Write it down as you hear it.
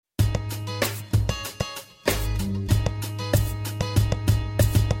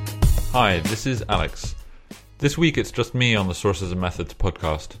Hi, this is Alex. This week it's just me on the Sources and Methods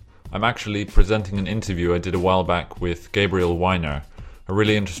podcast. I'm actually presenting an interview I did a while back with Gabriel Weiner, a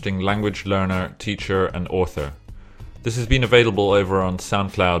really interesting language learner, teacher and author. This has been available over on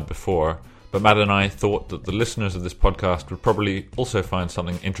SoundCloud before, but Matt and I thought that the listeners of this podcast would probably also find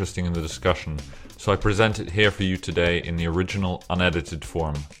something interesting in the discussion, so I present it here for you today in the original unedited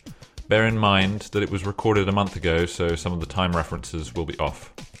form. Bear in mind that it was recorded a month ago, so some of the time references will be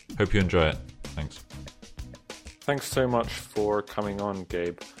off. Hope you enjoy it. Thanks. Thanks so much for coming on,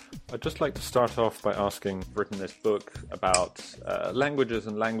 Gabe. I'd just like to start off by asking, you've written this book about languages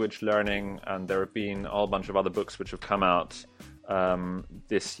and language learning, and there have been a whole bunch of other books which have come out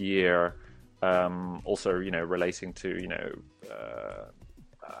this year, also, relating to,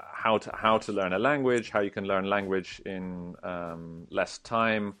 how to learn a language, how you can learn language in less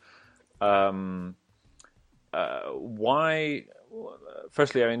time. Why?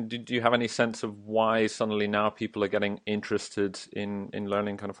 Firstly, do you have any sense of why suddenly now people are getting interested in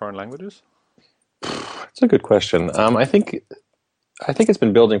learning kind of foreign languages? That's a good question. I think it's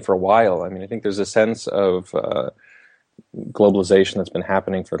been building for a while. I think there's a sense of globalization that's been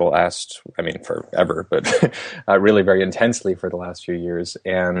happening for the last, forever, but really very intensely for the last few years.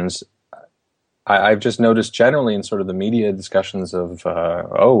 And I've just noticed generally in sort of the media discussions of,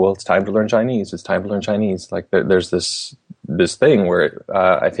 it's time to learn Chinese. It's time to learn Chinese. Like there's this thing where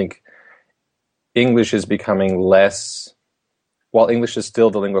I think English is becoming less. While English is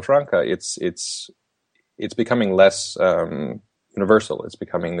still the lingua franca, it's becoming less universal. It's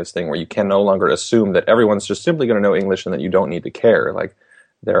becoming this thing where you can no longer assume that everyone's just simply going to know English and that you don't need to care. Like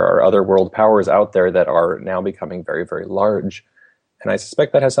there are other world powers out there that are now becoming very, very large. And I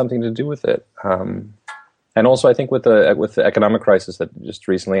suspect that has something to do with it. And also, I think with the economic crisis that just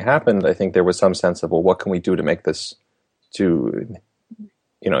recently happened, I think there was some sense of, well, what can we do to make this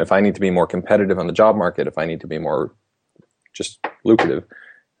if I need to be more competitive on the job market, if I need to be more just lucrative,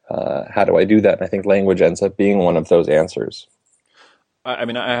 how do I do that? And I think language ends up being one of those answers. I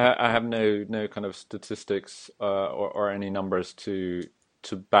have no kind of statistics or any numbers to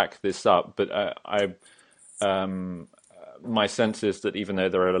back this up, but my sense is that even though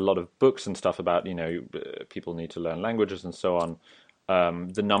there are a lot of books and stuff about, people need to learn languages and so on,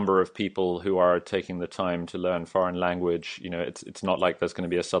 the number of people who are taking the time to learn foreign language, it's not like there's going to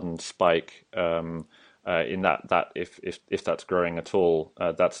be a sudden spike in that if that's growing at all.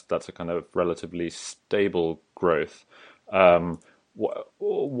 That's a kind of relatively stable growth.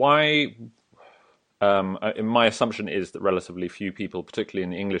 Why? My assumption is that relatively few people, particularly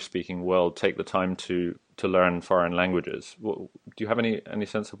in the English-speaking world, take the time to learn foreign languages. Do you have any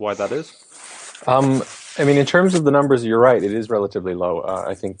sense of why that is? In terms of the numbers, you're right. It is relatively low.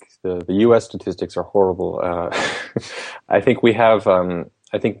 I think the U.S. statistics are horrible. I think we have.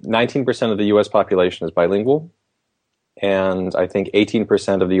 I think 19% of the U.S. population is bilingual, and I think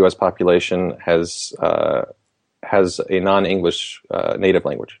 18% of the U.S. population has a non-English native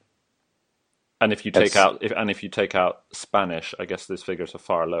language. And if you take out Spanish, I guess these figures are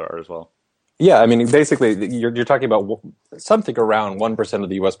far lower as well. Yeah, basically, you're talking about something around 1% of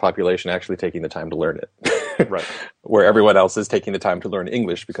the U.S. population actually taking the time to learn it, right? Where everyone else is taking the time to learn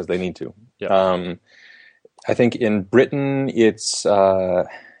English because they need to. Yeah. I think in Britain it's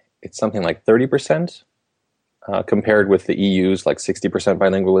something like 30%, compared with the EU's like 60%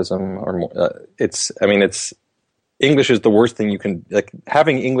 bilingualism or more. It's English is the worst thing you can, like,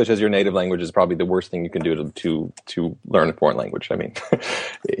 having English as your native language is probably the worst thing you can do to learn a foreign language.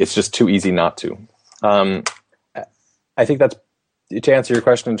 It's just too easy not to. I think that's, to answer your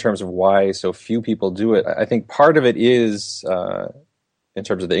question in terms of why so few people do it, I think part of it is, in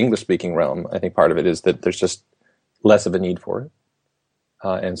terms of the English-speaking realm, I think part of it is that there's just less of a need for it.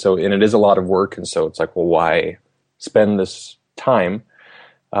 And it is a lot of work, and so it's like, well, why spend this time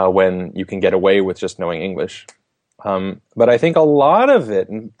when you can get away with just knowing English? But I think a lot of it,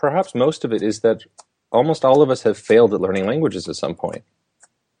 and perhaps most of it, is that almost all of us have failed at learning languages at some point.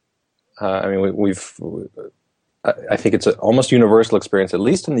 I think it's an almost universal experience, at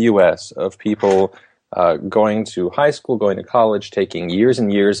least in the U.S., of people going to high school, going to college, taking years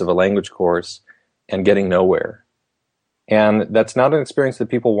and years of a language course, and getting nowhere. And that's not an experience that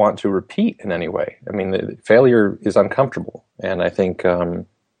people want to repeat in any way. The failure is uncomfortable, and I think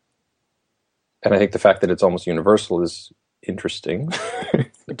the fact that it's almost universal is interesting.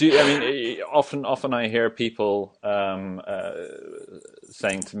 Often I hear people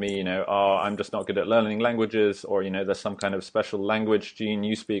saying to me, I'm just not good at learning languages, or there's some kind of special language gene.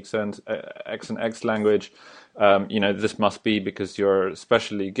 You speak X and X language. This must be because you're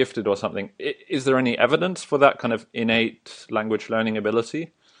specially gifted or something. Is there any evidence for that kind of innate language learning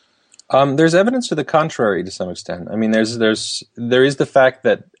ability? There's evidence to the contrary to some extent. I mean, there is the fact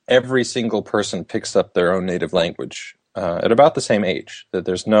that every single person picks up their own native language at about the same age. That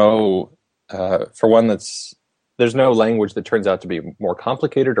there's no, for one, there's no language that turns out to be more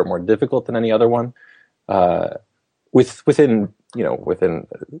complicated or more difficult than any other one. Within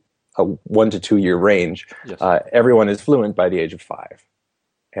a 1 to 2 year range, Yes. Everyone is fluent by the age of 5.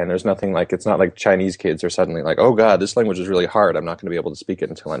 And there's nothing like, it's not like Chinese kids are suddenly like, oh God, this language is really hard. I'm not going to be able to speak it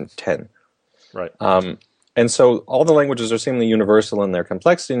until I'm 10. Right. And so all the languages are seemingly universal in their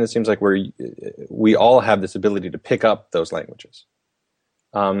complexity, and it seems like we all have this ability to pick up those languages.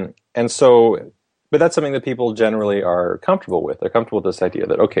 But that's something that people generally are comfortable with. They're comfortable with this idea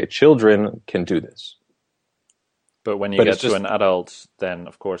that, okay, children can do this. But when you get to an adult, then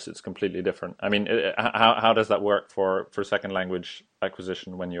of course it's completely different. I mean, how does that work for second language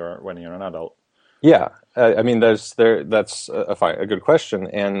acquisition when you're an adult? Yeah, I mean that's a good question,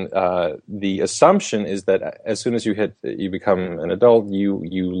 and the assumption is that as soon as you become an adult,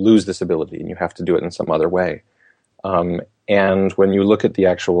 you lose this ability, and you have to do it in some other way. And when you look at the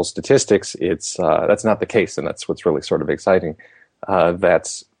actual statistics, that's not the case, and that's what's really sort of exciting.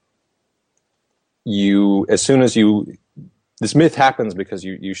 This myth happens because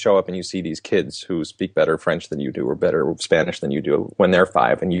you show up and you see these kids who speak better French than you do or better Spanish than you do when they're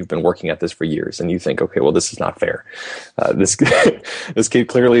 5, and you've been working at this for years, and you think, okay, well, this is not fair. This kid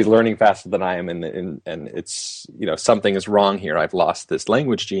clearly is learning faster than I am, and it's, something is wrong here. I've lost this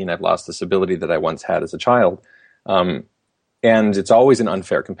language gene. I've lost this ability that I once had as a child. And it's always an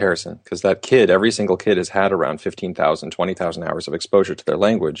unfair comparison because every single kid has had around 15,000, 20,000 hours of exposure to their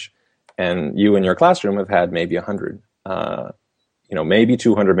language, and you in your classroom have had maybe 100. Maybe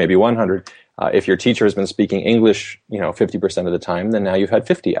 200, maybe 100. If your teacher has been speaking English, 50% of the time, then now you've had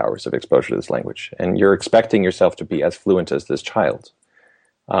 50 hours of exposure to this language, and you're expecting yourself to be as fluent as this child.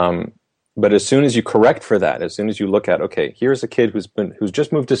 But as soon as you correct for that, as soon as you look at, okay, here's a kid who's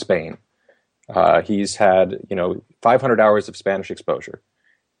just moved to Spain. He's had 500 hours of Spanish exposure,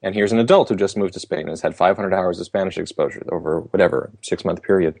 and here's an adult who just moved to Spain and has had 500 hours of Spanish exposure over whatever 6-month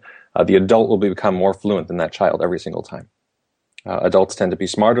period. The adult will become more fluent than that child every single time. Adults tend to be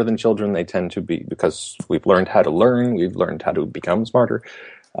smarter than children. They tend to be, because we've learned how to learn, we've learned how to become smarter.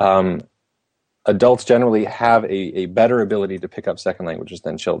 Adults generally have a better ability to pick up second languages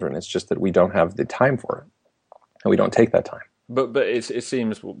than children. It's just that we don't have the time for it, and we don't take that time. But it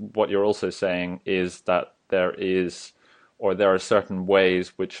seems what you're also saying is that there are certain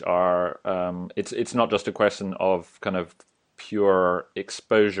ways which are it's not just a question of kind of pure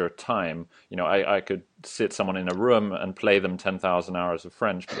exposure time. I could sit someone in a room and play them 10,000 hours of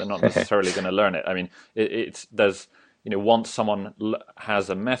French, but they're not necessarily going to learn it. I mean, there's once someone has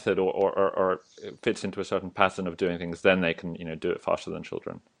a method or fits into a certain pattern of doing things, then they can do it faster than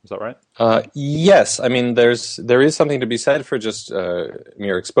children. Is that right? Yes. I mean, there is something to be said for just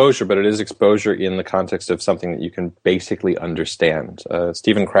mere exposure, but it is exposure in the context of something that you can basically understand.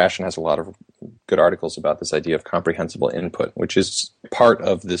 Stephen Krashen has a lot of good articles about this idea of comprehensible input, which is part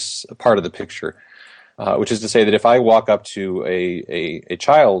of the picture. Which is to say that if I walk up to a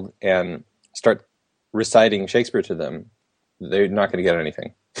child and start reciting Shakespeare to them, they're not going to get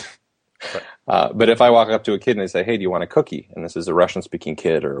anything. Right. But if I walk up to a kid and I say, hey, do you want a cookie? And this is a Russian-speaking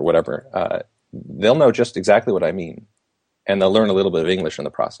kid or whatever, they'll know just exactly what I mean. And they'll learn a little bit of English in the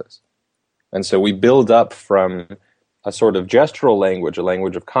process. And so we build up from a sort of gestural language, a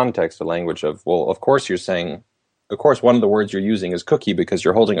language of context, a language of, well, of course one of the words you're using is cookie because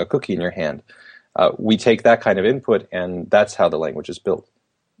you're holding a cookie in your hand. We take that kind of input, and that's how the language is built.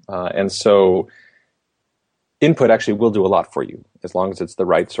 And so input actually will do a lot for you as long as it's the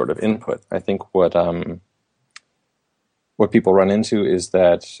right sort of input. I think what people run into is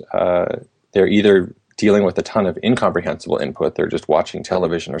that they're either dealing with a ton of incomprehensible input, they're just watching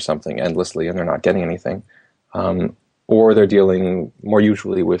television or something endlessly and they're not getting anything, or they're dealing more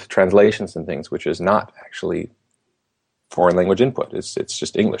usually with translations and things, which is not actually foreign language input. It's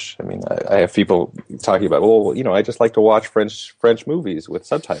just English. I mean, I have people talking about, I just like to watch French movies with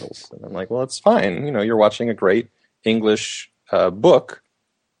subtitles. And I'm like, well, it's fine. You're watching a great English book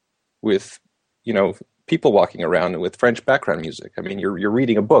with, people walking around with French background music. I mean, you're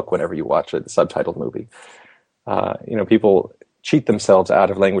reading a book whenever you watch a subtitled movie. People cheat themselves out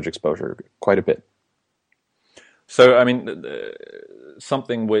of language exposure quite a bit. So, I mean,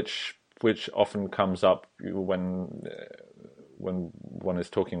 something which often comes up when one is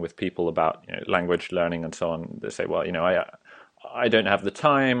talking with people about language learning and so on. They say, well, I don't have the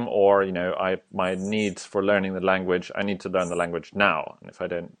time, or my needs for learning the language. I need to learn the language now, and if I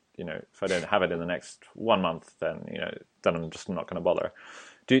don't have it in the next 1 month, then I'm just not going to bother.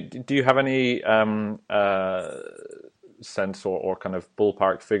 Do you have any sense or kind of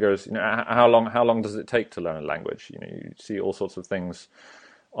ballpark figures? How long does it take to learn a language? You see all sorts of things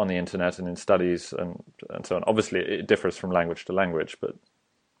on the internet and in studies and so on. Obviously, it differs from language to language, but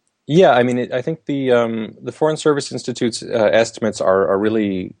yeah, I mean, I think the Foreign Service Institute's estimates are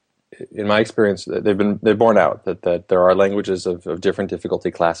really, in my experience, they're borne out that there are languages of different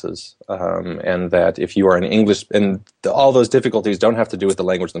difficulty classes, and that if you are in English, and all those difficulties don't have to do with the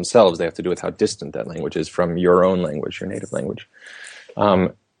language themselves; they have to do with how distant that language is from your own language, your native language.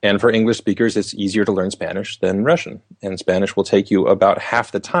 And for English speakers, it's easier to learn Spanish than Russian, and Spanish will take you about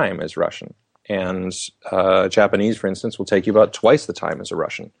half the time as Russian, and Japanese, for instance, will take you about twice the time as a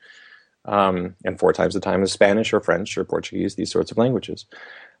Russian, and 4 times the time as Spanish or French or Portuguese, these sorts of languages.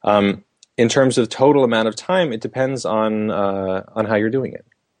 In terms of total amount of time, it depends on how you're doing it.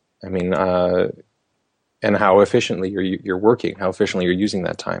 I mean, and how efficiently you're working, how efficiently you're using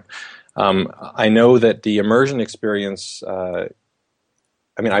that time. I know that the immersion experience.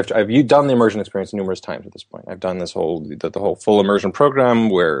 I mean, I've done the immersion experience numerous times at this point. I've done this the whole full immersion program,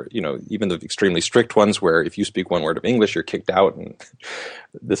 where even the extremely strict ones, where if you speak one word of English, you're kicked out, and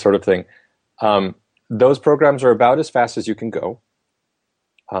this sort of thing. Those programs are about as fast as you can go.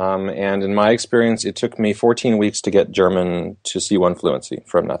 And in my experience, it took me 14 weeks to get German to C1 fluency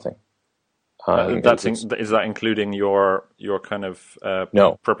from nothing. Is that including your kind of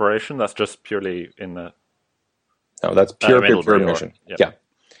no preparation? That's just purely in the... No, that's pure immersion. Yeah.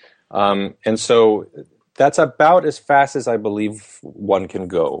 And so that's about as fast as I believe one can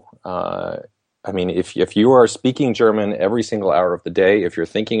go. I mean, if you are speaking German every single hour of the day, if you're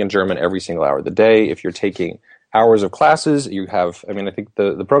thinking in German every single hour of the day, if you're taking hours of classes, I think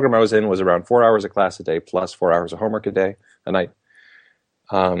the program I was in was around 4 hours of class a day plus 4 hours of homework a night.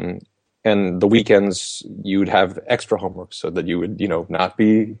 And the weekends, you'd have extra homework so that you would, not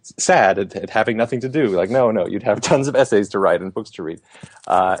be sad at having nothing to do. Like, no, you'd have tons of essays to write and books to read.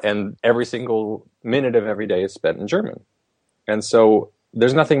 And every single minute of every day is spent in German. And so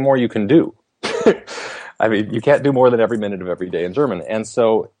there's nothing more you can do. I mean, you can't do more than every minute of every day in German. And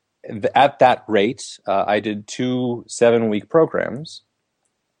so at that rate, I did 2 7-week programs,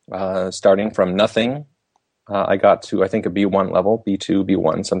 starting from nothing. I got to, I think, a B1 level, B2,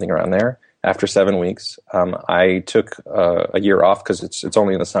 B1, something around there. After 7 weeks, I took a year off because it's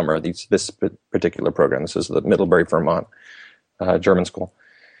only in the summer. This particular program, this is the Middlebury, Vermont German school,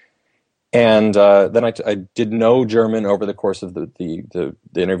 and then I did no German over the course of the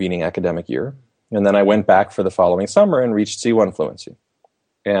intervening academic year, and then I went back for the following summer and reached C1 fluency.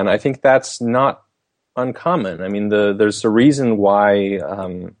 And I think that's not uncommon. I mean, there's a reason why.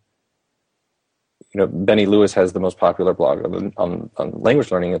 Benny Lewis has the most popular blog on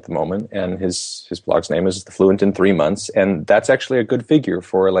language learning at the moment, and his blog's name is The Fluent in 3 Months, and that's actually a good figure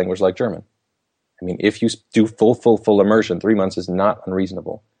for a language like German. I mean, if you do full immersion, 3 months is not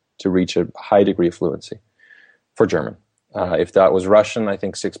unreasonable to reach a high degree of fluency for German. If that was Russian, I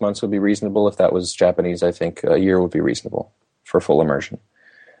think 6 months would be reasonable. If that was Japanese, I think a year would be reasonable for full immersion.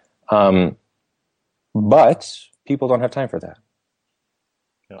 But people don't have time for that.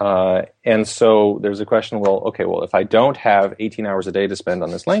 And so there's a question, if I don't have 18 hours a day to spend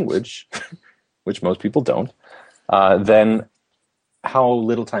on this language, which most people don't, then how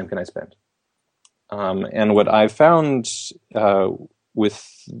little time can I spend? And what I found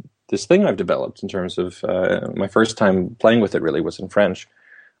with this thing I've developed in terms of my first time playing with it really was in French,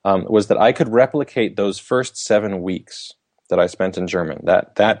 was that I could replicate those first 7 weeks that I spent in German,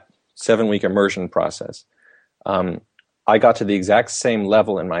 that 7-week immersion process. I got to the exact same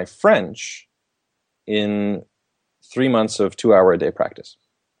level in my French in 3 months of 2-hour-a-day practice.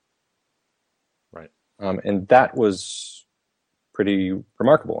 Right. And that was pretty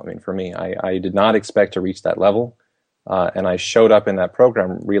remarkable. I mean, for me, I did not expect to reach that level. And I showed up in that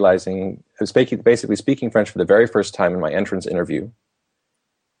program realizing, I was basically speaking French for the very first time in my entrance interview,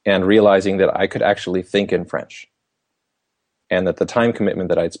 and realizing that I could actually think in French. And that the time commitment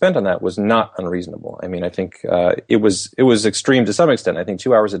that I'd spent on that was not unreasonable. I mean, I think it was extreme to some extent. I think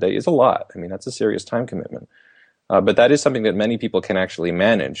 2 hours a day is a lot. I mean, that's a serious time commitment. But that is something that many people can actually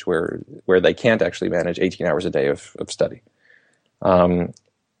manage, where they can't actually manage 18 hours a day of study. And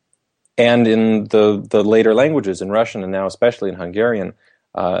in the later languages, in Russian and now especially in Hungarian,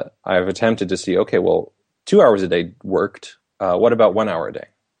 I've attempted to see, 2 hours a day worked. What about 1 hour a day?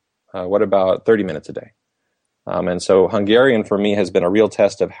 What about 30 minutes a day? And so Hungarian for me has been a real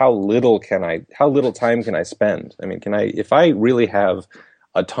test of how little time can I spend? I mean, if I really have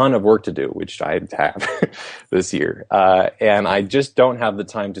a ton of work to do, which I have this year, and I just don't have the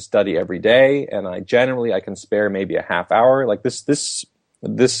time to study every day, and I can spare maybe a half hour. Like this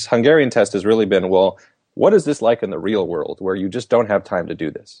This Hungarian test has really been, well, what is this like in the real world where you just don't have time to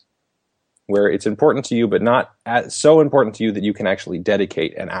do this? Where it's important to you, but not so important to you that you can actually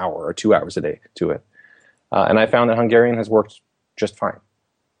dedicate an hour or 2 hours a day to it. And I found that Hungarian has worked just fine.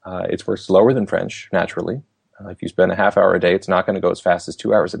 It's worked slower than French, naturally. If you spend a half hour a day, it's not going to go as fast as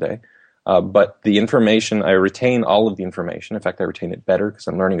 2 hours a day. But the information, I retain all of the information. In fact, I retain it better because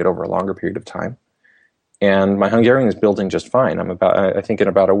I'm learning it over a longer period of time. And my Hungarian is building just fine. I think in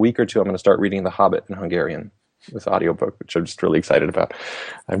about a week or two, I'm going to start reading The Hobbit in Hungarian with audiobook, which I'm just really excited about.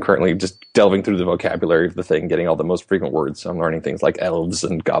 I'm currently just delving through the vocabulary of the thing, getting all the most frequent words. So I'm learning things like elves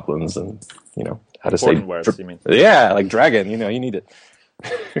and goblins and, how to say... Important words, you mean? Yeah, like dragon, you need it.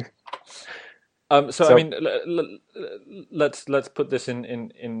 So I mean, let's put this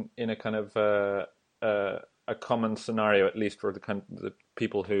in a kind of a common scenario, at least for the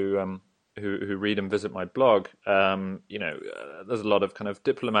people who read and visit my blog. There's a lot of kind of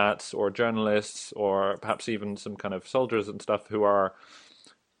diplomats or journalists or perhaps even some kind of soldiers and stuff who are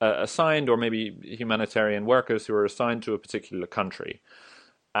assigned, or maybe humanitarian workers who are assigned to a particular country.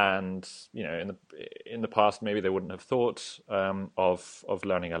 And in the past, maybe they wouldn't have thought of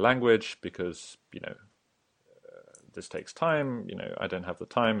learning a language because this takes time. I don't have the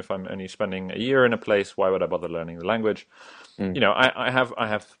time. If I'm only spending a year in a place, why would I bother learning the language? I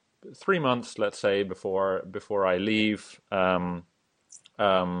have 3 months, let's say, before I leave to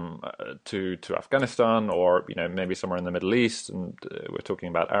Afghanistan, or maybe somewhere in the Middle East, and we're talking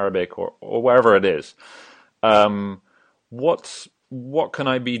about Arabic or wherever it is. What can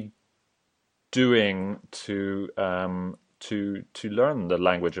I be doing to learn the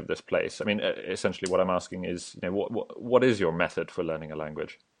language of this place? I mean, essentially, what I'm asking is, what is your method for learning a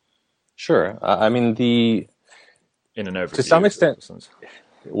language? Sure. I mean, in an overview, to some extent.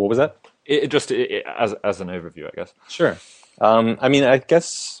 What was that? As an overview, I guess. Sure. I mean, I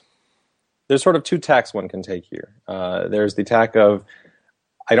guess there's sort of two tacks one can take here. There's the tack of,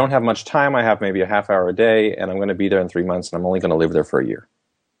 I don't have much time. I have maybe a half hour a day, and I'm going to be there in 3 months, and I'm only going to live there for a year.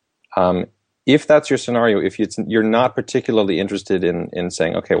 If that's your scenario, if you're not particularly interested in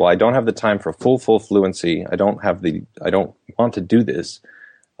saying, okay, well, I don't have the time for full fluency. I don't want to do this,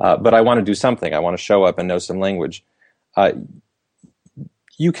 but I want to do something. I want to show up and know some language.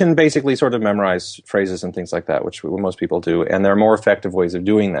 You can basically sort of memorize phrases and things like that, which most people do. And there are more effective ways of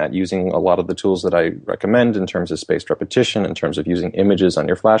doing that, using a lot of the tools that I recommend in terms of spaced repetition, in terms of using images on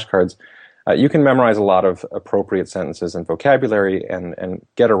your flashcards. You can memorize a lot of appropriate sentences and vocabulary and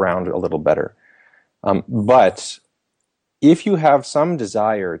get around a little better. But if you have some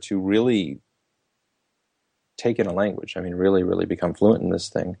desire to really take in a language, I mean, really, really become fluent in this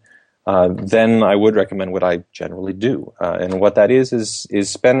thing, then I would recommend what I generally do. And what that is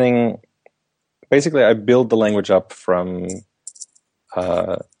spending... Basically, I build the language up from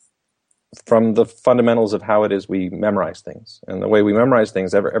the fundamentals of how it is we memorize things. And the way we memorize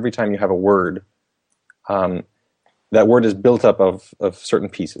things, every time you have a word, that word is built up of certain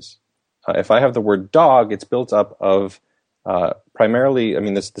pieces. If I have the word dog, it's built up of primarily, I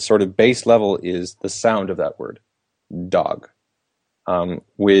mean, the sort of base level is the sound of that word, dog.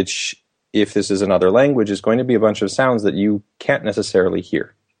 Which, if this is another language, is going to be a bunch of sounds that you can't necessarily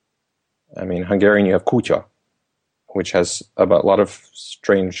hear. I mean, Hungarian, you have kutya, which has a lot of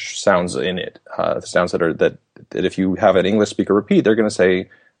strange sounds in it. Sounds that if you have an English speaker repeat, they're going to say,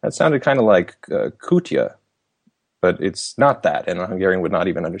 that sounded kind of like kutya, but it's not that, and a Hungarian would not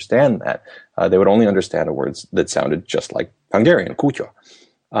even understand that. They would only understand a word that sounded just like Hungarian, kutya.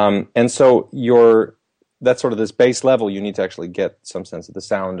 And so that's sort of this base level. You need to actually get some sense of the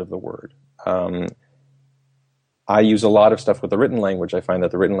sound of the word. I use a lot of stuff with the written language. I find that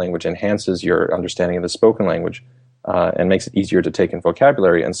the written language enhances your understanding of the spoken language and makes it easier to take in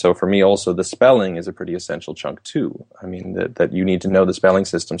vocabulary. And so for me also, the spelling is a pretty essential chunk too. I mean, that you need to know the spelling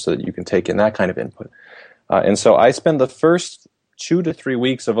system so that you can take in that kind of input. And so I spend the first 2 to 3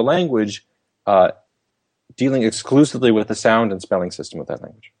 weeks of a language dealing exclusively with the sound and spelling system of that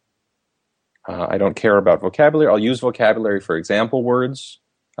language. I don't care about vocabulary. I'll use vocabulary for example words,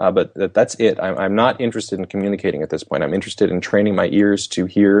 but that's it. I'm not interested in communicating at this point. I'm interested in training my ears to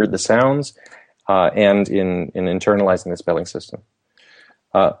hear the sounds and in internalizing the spelling system.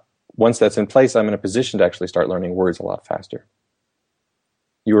 Once that's in place, I'm in a position to actually start learning words a lot faster.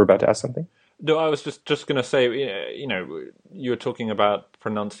 You were about to ask something? No, I was just going to say, you were talking about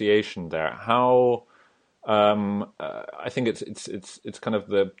pronunciation there. How... I think it's kind of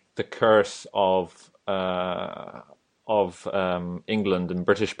the curse of England and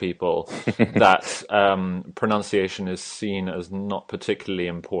British people that pronunciation is seen as not particularly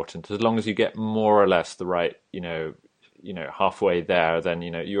important, as long as you get more or less the right halfway there, then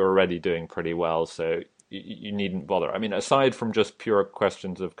you're already doing pretty well. So you needn't bother. I mean, aside from just pure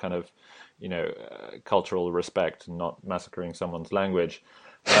questions of kind of cultural respect and not massacring someone's language,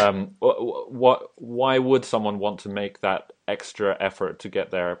 why would someone want to make that extra effort to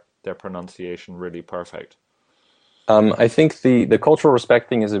get their pronunciation really perfect? I think the cultural respect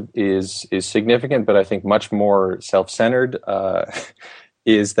thing is significant, but I think much more self-centered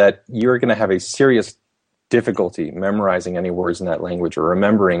is that you're going to have a serious difficulty memorizing any words in that language or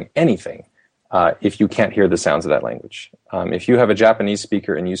remembering anything if you can't hear the sounds of that language. If you have a Japanese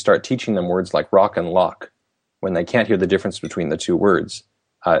speaker and you start teaching them words like rock and lock, when they can't hear the difference between the two words,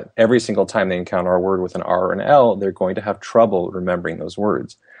 every single time they encounter a word with an R or an L, they're going to have trouble remembering those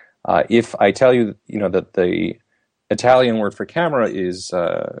words. If I tell you, that the Italian word for camera is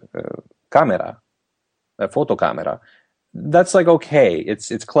camera, fotocamera, that's like, okay,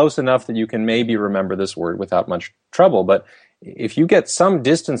 it's close enough that you can maybe remember this word without much trouble. But if you get some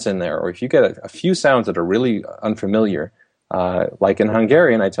distance in there, or if you get a few sounds that are really unfamiliar, like in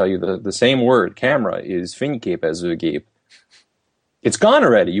Hungarian, I tell you the same word, camera, is fényképezőgép. It's gone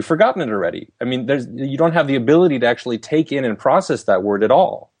already. You've forgotten it already. I mean, you don't have the ability to actually take in and process that word at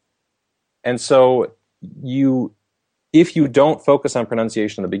all. And so if you don't focus on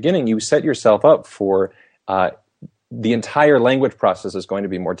pronunciation in the beginning, you set yourself up for the entire language process is going to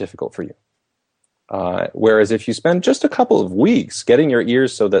be more difficult for you. Whereas if you spend just a couple of weeks getting your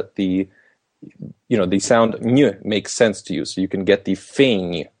ears so that the sound ny makes sense to you, so you can get the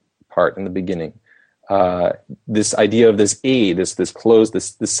fing part in the beginning. This idea of this a, this closed,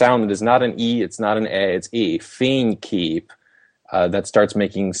 this sound that is not an e, it's not an a, it's a, fénykép, that starts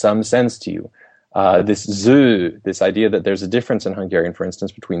making some sense to you. This z, this idea that there's a difference in Hungarian, for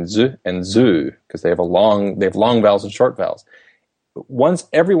instance, between z and zu, because they have long vowels and short vowels. Once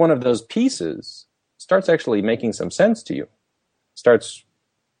every one of those pieces starts actually making some sense to you, starts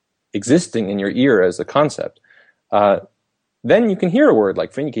existing in your ear as a concept, then you can hear a word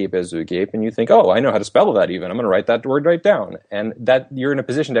like fényképezőgép, and you think, oh, I know how to spell that even. I'm going to write that word right down. And that you're in a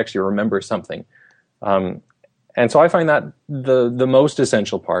position to actually remember something. And so I find that the most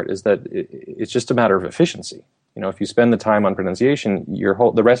essential part is that it's just a matter of efficiency. If you spend the time on pronunciation,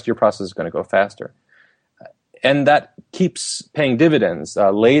 the rest of your process is going to go faster. And that keeps paying dividends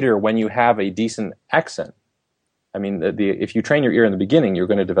later when you have a decent accent. I mean, if you train your ear in the beginning, you're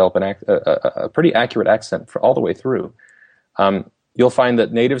going to develop a pretty accurate accent for all the way through. You'll find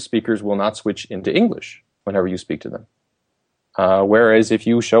that native speakers will not switch into English whenever you speak to them. Whereas if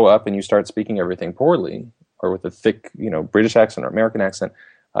you show up and you start speaking everything poorly, or with a thick, British accent or American accent,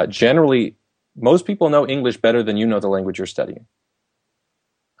 generally, most people know English better than you know the language you're studying,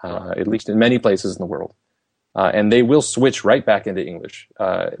 at least in many places in the world. And they will switch right back into English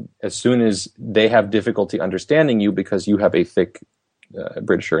as soon as they have difficulty understanding you because you have a thick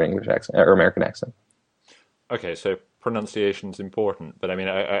British or English accent or American accent. Okay, so pronunciation is important, but I mean,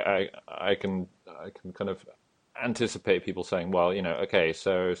 I can kind of anticipate people saying, well, okay,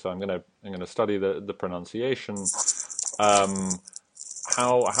 so I'm gonna study the pronunciation.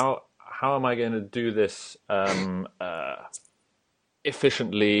 How am I going to do this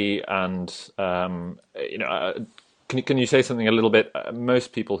efficiently? And can you say something a little bit?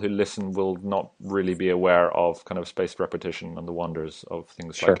 Most people who listen will not really be aware of kind of spaced repetition and the wonders of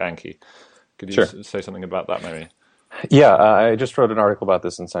things Sure. like Anki. Could Sure. you say something about that, maybe? Yeah, I just wrote an article about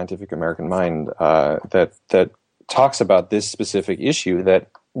this in Scientific American Mind that talks about this specific issue, that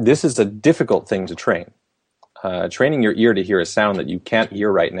this is a difficult thing to train. Training your ear to hear a sound that you can't hear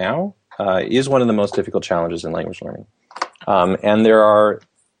right now is one of the most difficult challenges in language learning. And there are,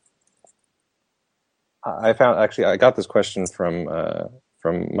 I got this question from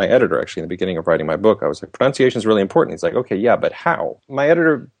my editor, actually, in the beginning of writing my book. I was like, pronunciation is really important. He's like, okay, yeah, but how? My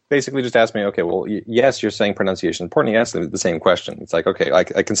editor basically just asked me, okay, well, yes, you're saying pronunciation is important. He asked the same question. It's like, okay,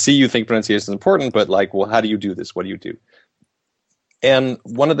 I can see you think pronunciation is important, but like, well, how do you do this? What do you do? And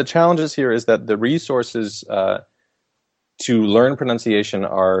one of the challenges here is that the resources to learn pronunciation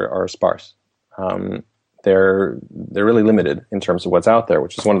are sparse. They're really limited in terms of what's out there,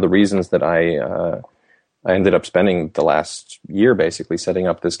 which is one of the reasons that I ended up spending the last year basically setting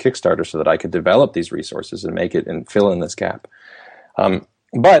up this Kickstarter so that I could develop these resources and make it and fill in this gap.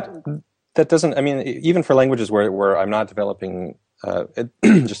 But that doesn't, I mean, even for languages where I'm not developing,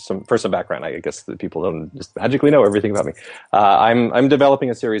 just some background, I guess that people don't just magically know everything about me. I'm developing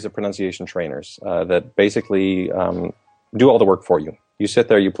a series of pronunciation trainers that basically do all the work for you. You sit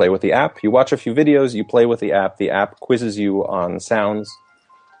there, you play with the app, you watch a few videos, you play with the app quizzes you on sounds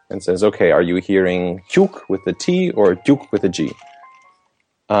and says, okay, are you hearing tuk with the T or tuk with the G?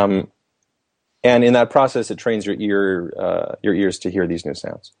 And in that process, it trains your ears to hear these new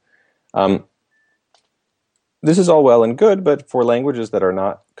sounds. This is all well and good, but for languages that are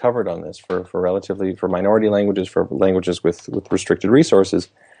not covered on this, for minority languages, for languages with restricted resources,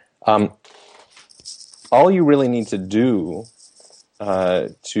 all you really need to do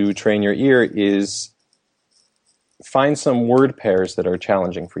to train your ear is find some word pairs that are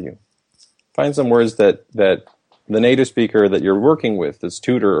challenging for you. Find some words that the native speaker that you're working with, this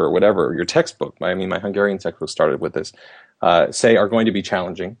tutor or whatever, your textbook, my Hungarian textbook started with this, say are going to be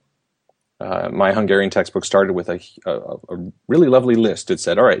challenging. My Hungarian textbook started with a really lovely list. It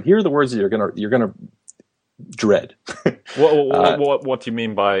said, all right, here are the words that you're gonna dread. What do you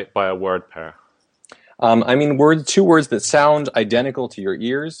mean by a word pair? I mean two words that sound identical to your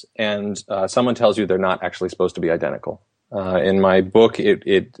ears, and someone tells you they're not actually supposed to be identical. In my book,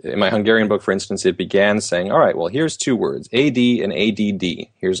 in my Hungarian book, for instance, it began saying, all right, well, here's two words, AD and ADD.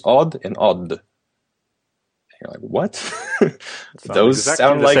 Here's odd and odd. And you're like, what? Those exactly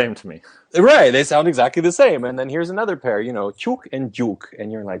sound like the same to me. Right, they sound exactly the same. And then here's another pair, chuk and juk.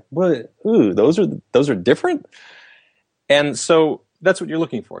 And you're like, what? Ooh, those are different? And so that's what you're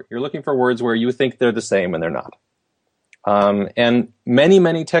looking for. You're looking for words where you think they're the same and they're not. And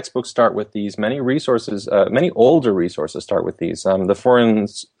many textbooks start with these. Many older resources start with these. The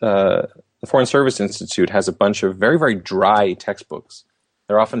Foreign Service Institute has a bunch of very, very dry textbooks.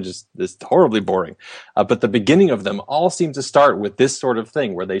 They're often just this horribly boring. But the beginning of them all seem to start with this sort of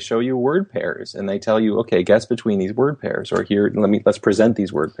thing where they show you word pairs and they tell you, okay, guess between these word pairs, or here, let's present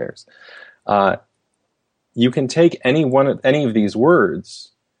these word pairs. You can take any of these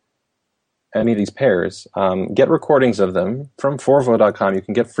words, any of these pairs, get recordings of them from forvo.com. You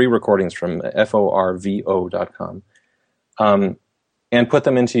can get free recordings from forvo.com, and put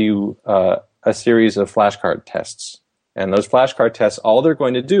them into a series of flashcard tests. And those flashcard tests, all they're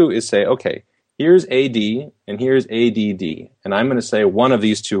going to do is say, okay, here's AD and here's ADD. And I'm going to say one of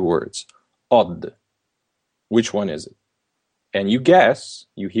these two words, odd. Which one is it? And you guess,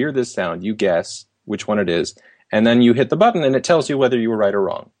 you hear this sound, you guess which one it is. And then you hit the button and it tells you whether you were right or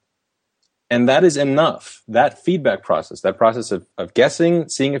wrong. And that is enough. That feedback process, that process of guessing,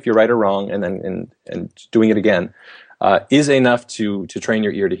 seeing if you're right or wrong, and then and doing it again, is enough to train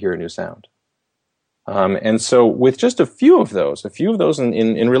your ear to hear a new sound. And so with just a few of those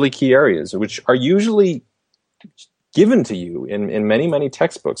in really key areas, which are usually given to you in many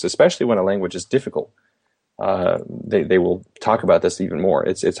textbooks, especially when a language is difficult, they will talk about this even more.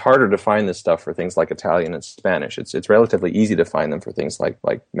 It's harder to find this stuff for things like Italian and Spanish. It's relatively easy to find them for things like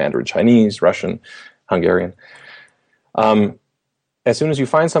Mandarin Chinese, Russian, Hungarian. As soon as you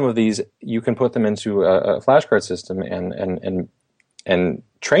find some of these, you can put them into a flashcard system and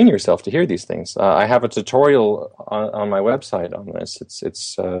train yourself to hear these things. I have a tutorial on my website on this.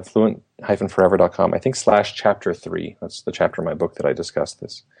 It's fluent-forever.com. I think /chapter3. That's the chapter of my book that I discussed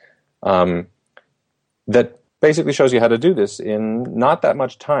this. That basically shows you how to do this in not that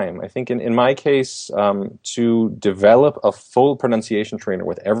much time. I think in my case, to develop a full pronunciation trainer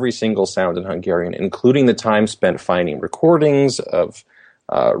with every single sound in Hungarian, including the time spent finding recordings, of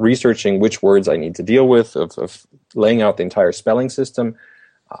researching which words I need to deal with, of laying out the entire spelling system,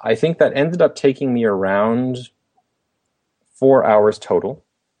 I think that ended up taking me around 4 hours total.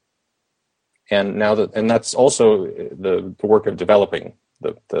 And that's also the work of developing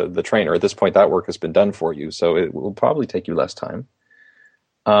the trainer. At this point, that work has been done for you, so it will probably take you less time.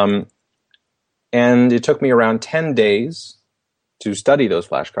 And it took me around 10 days to study those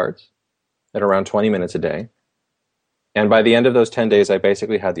flashcards at around 20 minutes a day. And by the end of those 10 days, I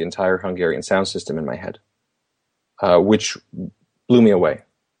basically had the entire Hungarian sound system in my head, which blew me away.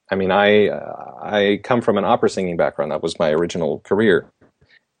 I mean, I come from an opera singing background. That was my original career.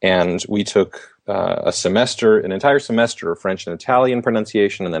 And we took an entire semester of French and Italian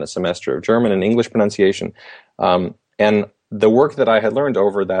pronunciation, and then a semester of German and English pronunciation. And the work that I had learned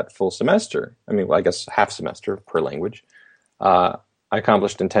over that full semester, I guess half semester per language, I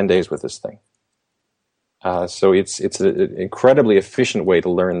accomplished in 10 days with this thing. So it's an incredibly efficient way to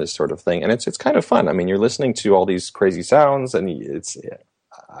learn this sort of thing. And it's kind of fun. I mean, you're listening to all these crazy sounds, and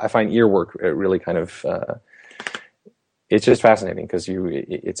I find ear work really kind of... it's just fascinating because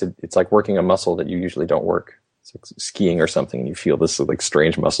it's like working a muscle that you usually don't work. It's like skiing or something, and you feel this like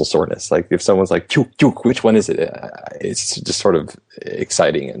strange muscle soreness. Like if someone's like, "Juk, juk, which one is it?" It's just sort of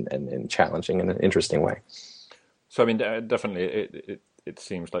exciting and challenging in an interesting way. So I mean, definitely, it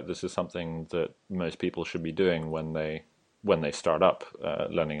seems like this is something that most people should be doing when they start up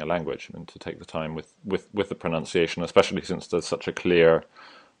learning a language, and to take the time with the pronunciation, especially since there's such a clear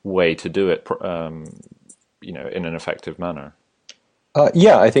way to do it. In an effective manner.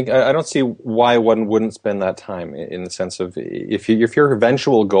 Yeah, I think I don't see why one wouldn't spend that time in the sense of if your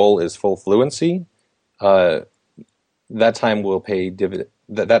eventual goal is full fluency, uh, that time will pay dividend.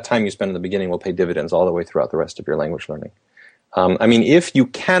 That time you spend in the beginning will pay dividends all the way throughout the rest of your language learning. I mean, if you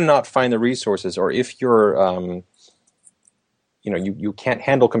cannot find the resources, or if you're you can't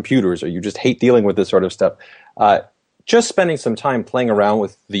handle computers, or you just hate dealing with this sort of stuff, just spending some time playing around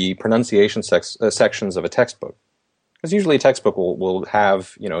with the pronunciation sections of a textbook. Because usually a textbook will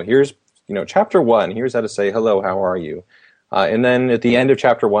have, here's, chapter one, here's how to say hello, how are you? And then at the end of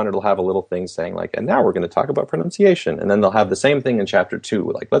chapter one, it'll have a little thing saying like, and now we're going to talk about pronunciation. And then they'll have the same thing in chapter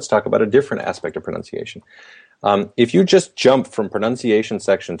two, like, let's talk about a different aspect of pronunciation. If you just jump from pronunciation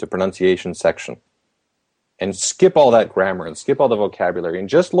section to pronunciation section and skip all that grammar and skip all the vocabulary and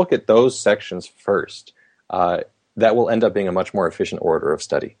just look at those sections first, that will end up being a much more efficient order of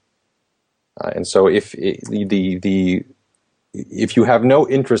study. And so if you have no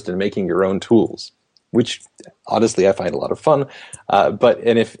interest in making your own tools, which honestly I find a lot of fun,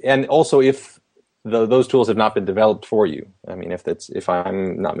 if those tools have not been developed for you, I mean, if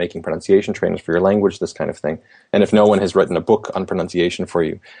I'm not making pronunciation trainers for your language, this kind of thing, and if no one has written a book on pronunciation for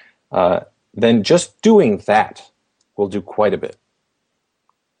you, then just doing that will do quite a bit.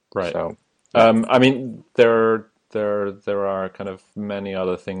 Right. So, I mean, there are kind of many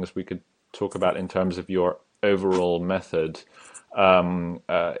other things we could talk about in terms of your overall method.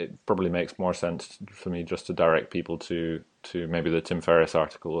 It probably makes more sense for me just to direct people to maybe the Tim Ferriss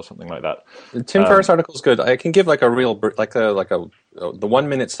article or something like that. The Tim Ferriss article is good. I can give like a real the 1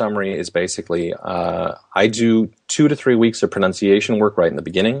 minute summary is basically I do 2 to 3 weeks of pronunciation work right in the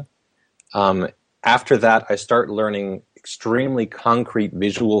beginning. After that, I start learning extremely concrete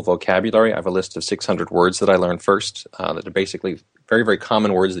visual vocabulary. I have a list of 600 words that I learned first that are basically very, very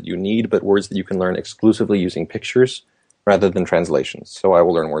common words that you need, but words that you can learn exclusively using pictures rather than translations. So I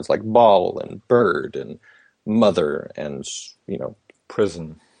will learn words like ball and bird and mother and,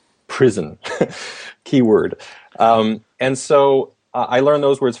 Prison, keyword. And so I learn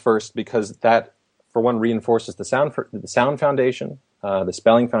those words first because that, for one, reinforces the sound foundation, the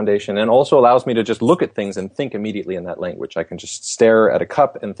spelling foundation, and also allows me to just look at things and think immediately in that language. I can just stare at a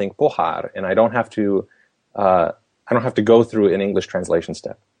cup and think pohar, and I don't have to go through an English translation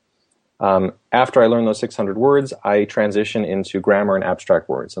step. After I learn those 600 words, I transition into grammar and abstract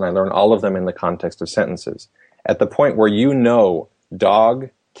words, and I learn all of them in the context of sentences. At the point where you know dog,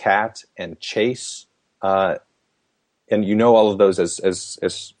 cat, and chase, and you know all of those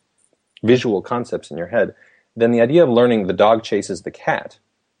as visual concepts in your head, then the idea of learning the dog chases the cat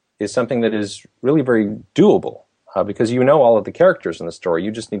is something that is really very doable because you know all of the characters in the story.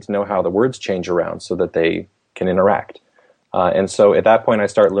 You just need to know how the words change around so that they can interact. And so at that point, I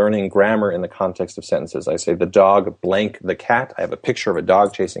start learning grammar in the context of sentences. I say the dog blank the cat. I have a picture of a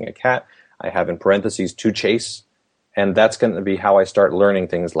dog chasing a cat. I have in parentheses to chase. And that's going to be how I start learning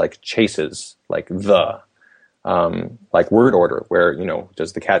things like chases, like like word order, where,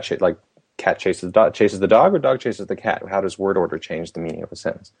 does the cat chase, like cat chases the dog or dog chases the cat? How does word order change the meaning of a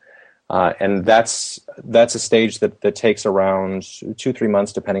sentence? And that's a stage that takes around 2-3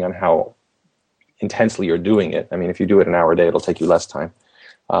 months, depending on how intensely you're doing it. I mean, if you do it an hour a day, it'll take you less time.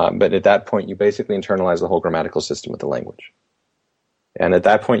 But at that point, you basically internalize the whole grammatical system of the language. And at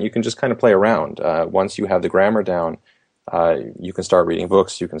that point, you can just kind of play around. Once you have the grammar down, you can start reading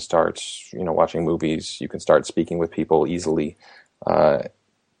books. You can start, watching movies. You can start speaking with people easily. I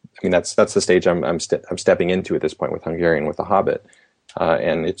mean, that's the stage I'm stepping into at this point with Hungarian, with The Hobbit,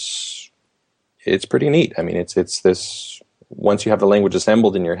 and it's pretty neat. I mean, it's this. Once you have the language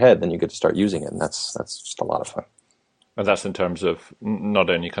assembled in your head, then you get to start using it, and that's just a lot of fun. And that's in terms of not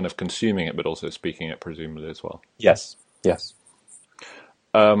only kind of consuming it, but also speaking it, presumably, as well. Yes.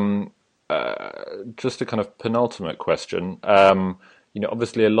 Just a kind of penultimate question.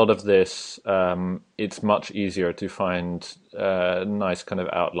 Obviously a lot of this, it's much easier to find nice kind of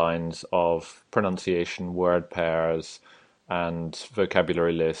outlines of pronunciation, word pairs, and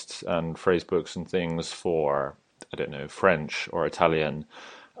vocabulary lists and phrase books and things for, I don't know, French or Italian.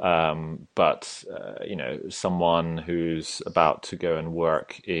 But someone who's about to go and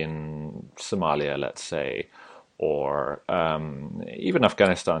work in Somalia, let's say, or even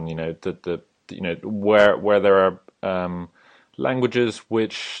Afghanistan, where there are languages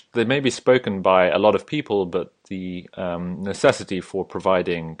which they may be spoken by a lot of people, but the necessity for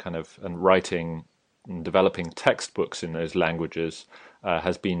providing kind of and writing and developing textbooks in those languages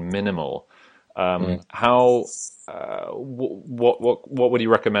has been minimal. What would you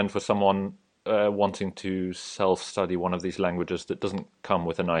recommend for someone wanting to self-study one of these languages that doesn't come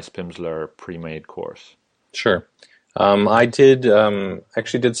with a nice Pimsleur pre-made course? Sure. I did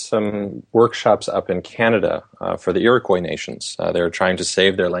actually did some workshops up in Canada for the Iroquois nations. They were trying to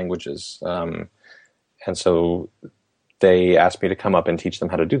save their languages, and so they asked me to come up and teach them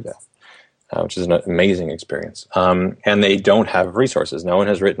how to do that, which is an amazing experience. And they don't have resources. No one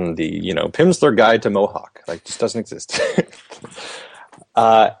has written the Pimsleur Guide to Mohawk. Like, just doesn't exist.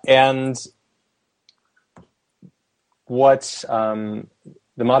 And what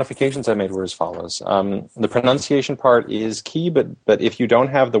the modifications I made were as follows. The pronunciation part is key, but if you don't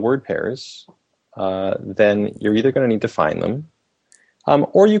have the word pairs, then you're either going to need to find them,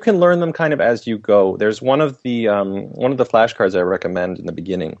 or you can learn them kind of as you go. There's one of the flashcards I recommend in the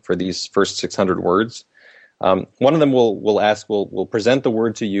beginning for these first 600 words. One of them will present the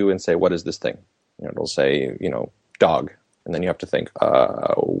word to you and say, "What is this thing?" It'll say, dog. And then you have to think,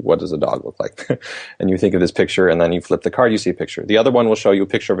 what does a dog look like? And you think of this picture, and then you flip the card, you see a picture. The other one will show you a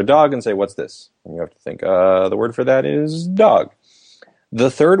picture of a dog and say, what's this? And you have to think, the word for that is dog. The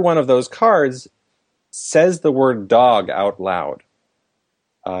third one of those cards says the word dog out loud.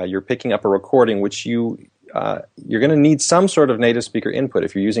 You're picking up a recording, which you're going to need some sort of native speaker input.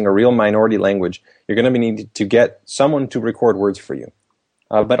 If you're using a real minority language, you're going to need to get someone to record words for you.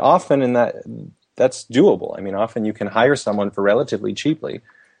 But often that's doable. I mean, often you can hire someone for relatively cheaply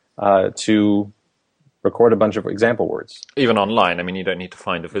to record a bunch of example words. Even online, I mean, you don't need to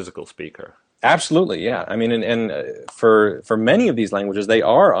find a physical speaker. Absolutely, yeah. I mean, and for many of these languages, they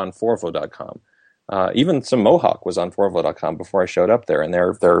are on Forvo.com. Even some Mohawk was on Forvo.com before I showed up there, and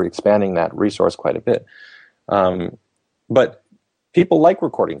they're expanding that resource quite a bit. But people like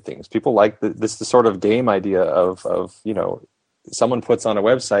recording things. People like the sort of game idea of someone puts on a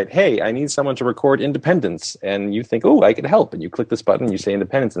website, hey, I need someone to record independence, and you think, oh, I could help, and you click this button, you say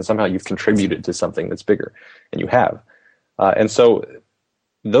independence, and somehow you've contributed to something that's bigger, and you have. And so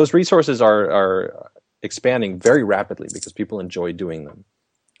those resources are expanding very rapidly because people enjoy doing them.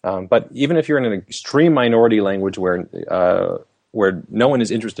 But even if you're in an extreme minority language where no one is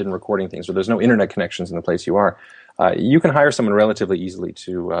interested in recording things, or there's no internet connections in the place you are, you can hire someone relatively easily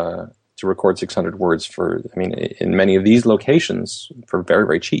to record 600 words in many of these locations for very,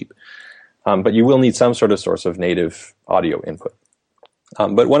 very cheap. But you will need some sort of source of native audio input.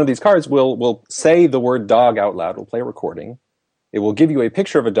 But one of these cards will say the word dog out loud, will play a recording. It will give you a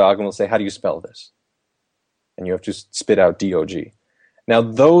picture of a dog and will say, how do you spell this? And you have to spit out D-O-G. Now,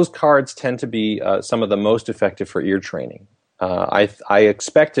 those cards tend to be some of the most effective for ear training. I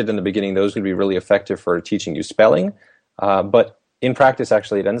expected in the beginning those would be really effective for teaching you spelling, but in practice,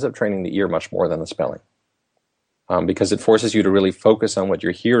 actually, it ends up training the ear much more than the spelling, because it forces you to really focus on what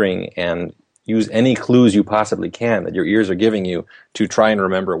you're hearing and use any clues you possibly can that your ears are giving you to try and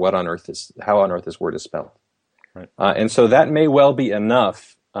remember how on earth this word is spelled. Right. And so that may well be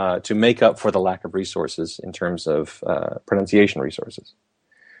enough to make up for the lack of resources in terms of pronunciation resources.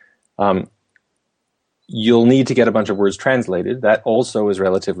 You'll need to get a bunch of words translated. That also is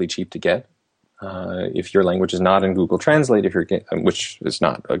relatively cheap to get. If your language is not in Google Translate, which is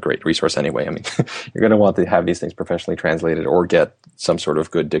not a great resource anyway, I mean, you're going to want to have these things professionally translated or get some sort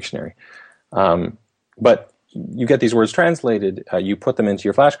of good dictionary. But you get these words translated, you put them into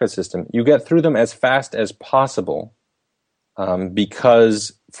your flashcard system, you get through them as fast as possible,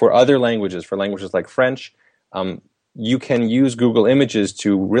 because for other languages, for languages like French, you can use Google Images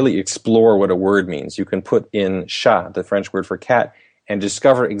to really explore what a word means. You can put in chat, the French word for cat, and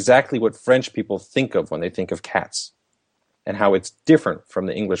discover exactly what French people think of when they think of cats, and how it's different from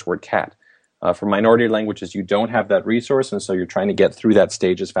the English word cat. For minority languages, you don't have that resource, and so you're trying to get through that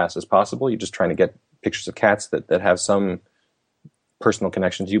stage as fast as possible. You're just trying to get pictures of cats that have some personal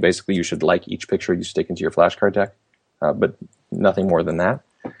connection to you. Basically, you should like each picture you stick into your flashcard deck, but nothing more than that.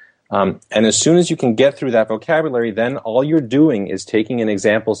 And as soon as you can get through that vocabulary, then all you're doing is taking in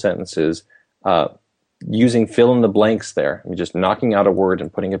example sentences, using fill in the blanks there. You're just knocking out a word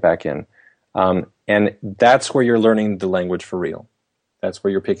and putting it back in. And that's where you're learning the language for real. That's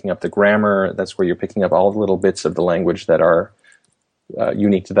where you're picking up the grammar. That's where you're picking up all the little bits of the language that are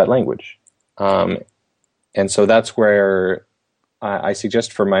unique to that language. And so that's where I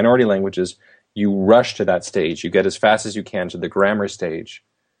suggest for minority languages, you rush to that stage. You get as fast as you can to the grammar stage,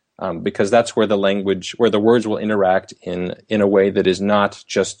 because that's where where the words will interact in a way that is not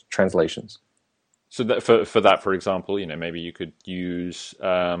just translations. So that for example, maybe you could use,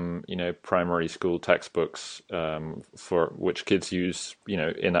 primary school textbooks for which kids use,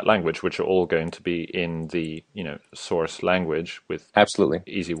 in that language, which are all going to be in the, source language with absolutely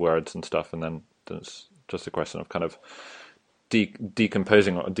easy words and stuff. And then it's just a question of kind of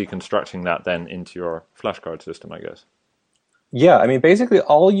decomposing or deconstructing that then into your flashcard system, I guess. Yeah, I mean, basically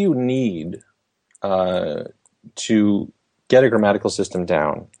all you need to get a grammatical system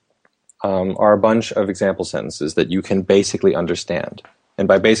down are a bunch of example sentences that you can basically understand. And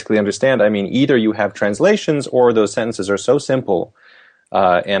by basically understand, I mean either you have translations or those sentences are so simple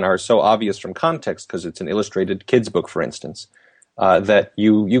and are so obvious from context, because it's an illustrated kids book, for instance, that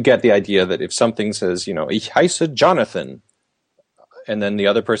you get the idea that if something says, ich heiße Jonathan, and then the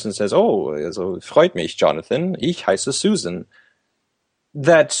other person says, oh, also freut mich, Jonathan, ich heiße Susan,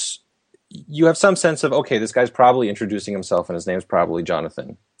 that you have some sense of, okay, this guy's probably introducing himself and his name's probably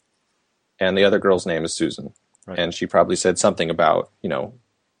Jonathan. And the other girl's name is Susan. Right. And she probably said something about,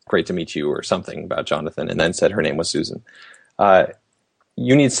 great to meet you, or something about Jonathan, and then said her name was Susan.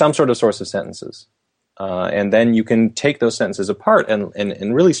 You need some sort of source of sentences. And then you can take those sentences apart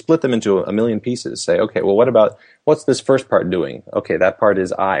and really split them into a million pieces. Say, okay, well, what's this first part doing? Okay, that part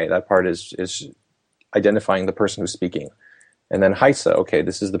is I. That part is identifying the person who's speaking. And then heiße, okay,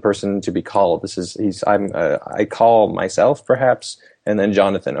 this is the person to be called. I call myself, perhaps. And then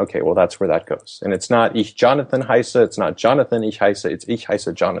Jonathan, okay, well, that's where that goes. And it's not ich Jonathan heiße, it's not Jonathan ich heiße, it's ich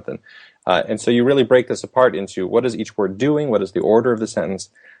heiße Jonathan. And so you really break this apart into what is each word doing, what is the order of the sentence,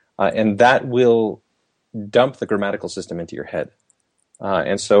 and that will dump the grammatical system into your head.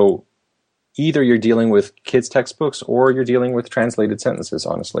 And so either you're dealing with kids' textbooks or you're dealing with translated sentences,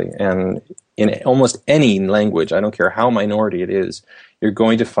 honestly. And in almost any language, I don't care how minority it is, you're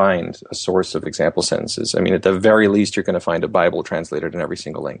going to find a source of example sentences. I mean, at the very least, you're going to find a Bible translated in every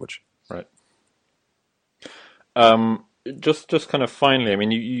single language. Right. Just kind of finally, I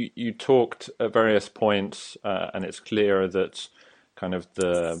mean, you talked at various points, and it's clear that kind of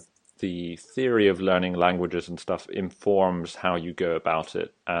the theory of learning languages and stuff informs how you go about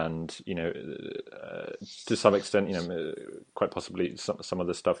it, and to some extent, quite possibly some of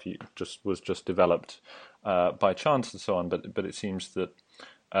the stuff was just developed by chance and so on. But it seems that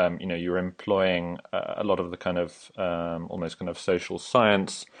you're employing a lot of the kind of almost kind of social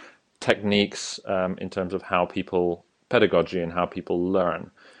science techniques in terms of how people pedagogy and how people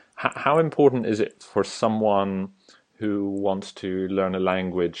learn. How important is it for someone who wants to learn a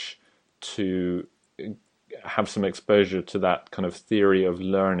language to have some exposure to that kind of theory of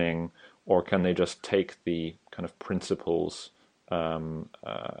learning, or can they just take the kind of principles and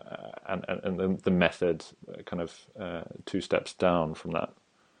the method kind of 2 steps down from that?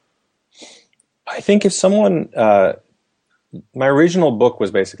 I think if someone, my original book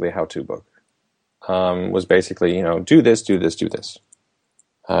was basically a how-to book. Was basically, do this, do this, do this.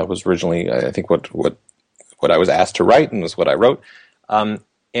 Was originally, I think, what I was asked to write, and was what I wrote.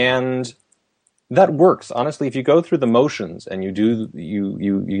 And that works. Honestly, if you go through the motions and you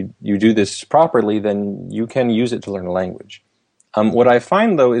do this properly, then you can use it to learn a language. What I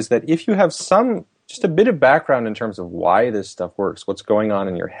find, though, is that if you have just a bit of background in terms of why this stuff works, what's going on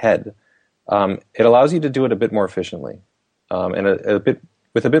in your head, it allows you to do it a bit more efficiently, and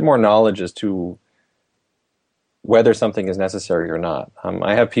with a bit more knowledge as to whether something is necessary or not.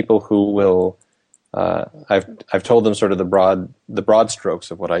 I have people who will, I've told them sort of the broad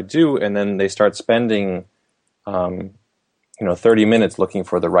strokes of what I do, and then they start spending, 30 minutes looking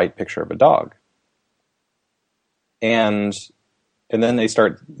for the right picture of a dog. And then they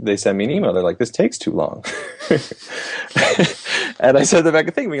send me an email. They're like, this takes too long. And I said the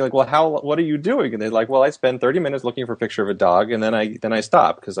back thing, being like, well, what are you doing? And they're like, well, I spend 30 minutes looking for a picture of a dog, and then I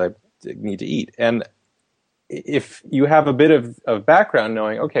stop because I need to eat. And if you have a bit of background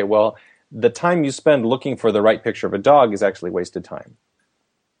knowing, okay, well, the time you spend looking for the right picture of a dog is actually wasted time.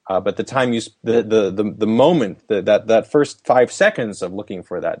 But the time the moment, that first 5 seconds of looking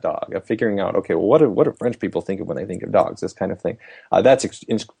for that dog, of figuring out, okay, well, what do French people think of when they think of dogs? This kind of thing. That's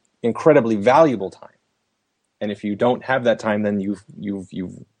incredibly valuable time. And if you don't have that time, then you've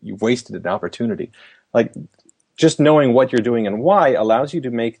wasted an opportunity. Like, just knowing what you're doing and why allows you to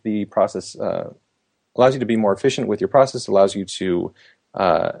make the process, allows you to be more efficient with your process, allows you to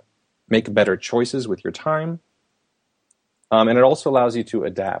make better choices with your time. And it also allows you to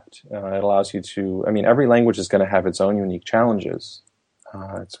adapt. It allows you to, every language is going to have its own unique challenges.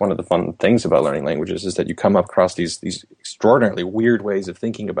 It's one of the fun things about learning languages is that you come across these extraordinarily weird ways of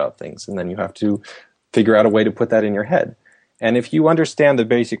thinking about things, and then you have to figure out a way to put that in your head. And if you understand the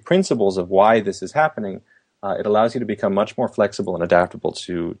basic principles of why this is happening, it allows you to become much more flexible and adaptable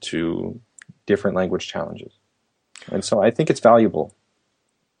to different language challenges. And so I think it's valuable.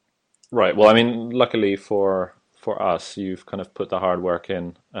 Right. Well, luckily for us, you've kind of put the hard work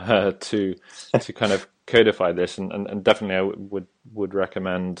in to kind of codify this, and definitely I would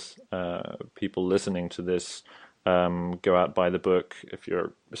recommend people listening to this go out, buy the book if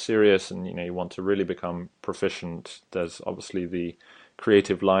you're serious and you want to really become proficient. There's obviously the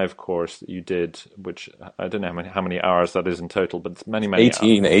Creative Live course that you did, which I don't know how many hours that is in total, but it's many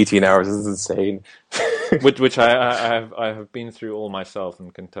 18 hours. This is insane. which I have been through all myself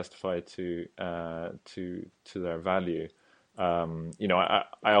and can testify to their value. I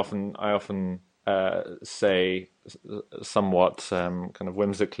often say somewhat kind of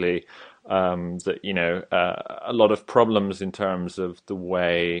whimsically that a lot of problems in terms of the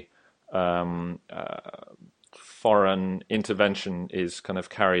way foreign intervention is kind of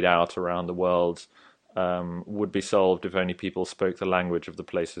carried out around the world would be solved if only people spoke the language of the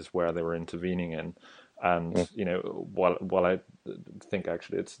places where they were intervening in. And while I think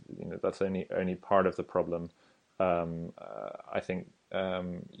actually it's that's only part of the problem, I think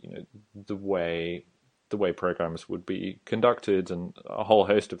the way programs would be conducted and a whole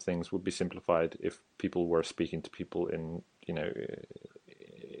host of things would be simplified if people were speaking to people in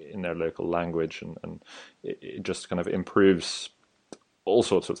their local language, and it just kind of improves all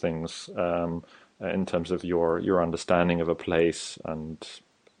sorts of things in terms of your understanding of a place. And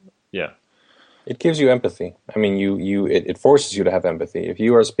it gives you empathy. I mean, it forces you to have empathy. If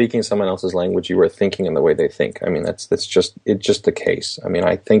you are speaking someone else's language, you are thinking in the way they think. I mean, it's just the case. I mean,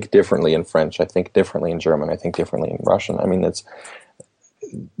 I think differently in French. I think differently in German. I think differently in Russian. I mean,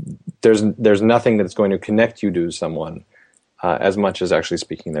 there's nothing that's going to connect you to someone as much as actually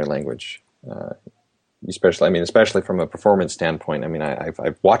speaking their language. Especially from a performance standpoint. I mean,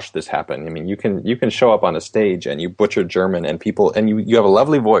 I've watched this happen. I mean, you can show up on a stage and you butcher German, and you have a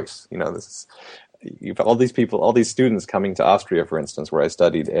lovely voice. You've all these people, all these students coming to Austria, for instance, where I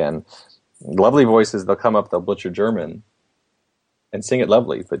studied, and lovely voices. They'll come up, they'll butcher German, and sing it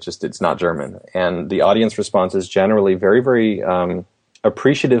lovely, but just it's not German. And the audience response is generally very, very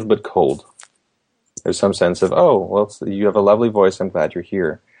appreciative but cold. There's some sense of, oh, well, you have a lovely voice. I'm glad you're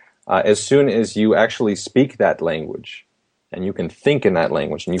here. As soon as you actually speak that language and you can think in that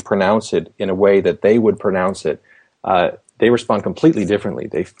language and you pronounce it in a way that they would pronounce it, they respond completely differently.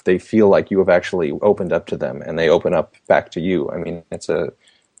 They feel like you have actually opened up to them, and they open up back to you. I mean, that's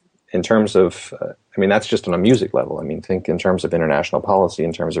just on a music level. I mean, think in terms of international policy,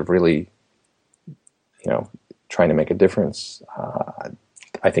 in terms of really, trying to make a difference.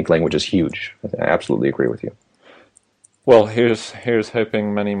 I think language is huge. I absolutely agree with you. Well, here's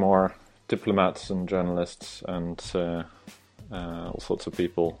hoping many more diplomats and journalists and all sorts of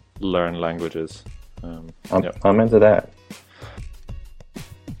people learn languages. Amen to that.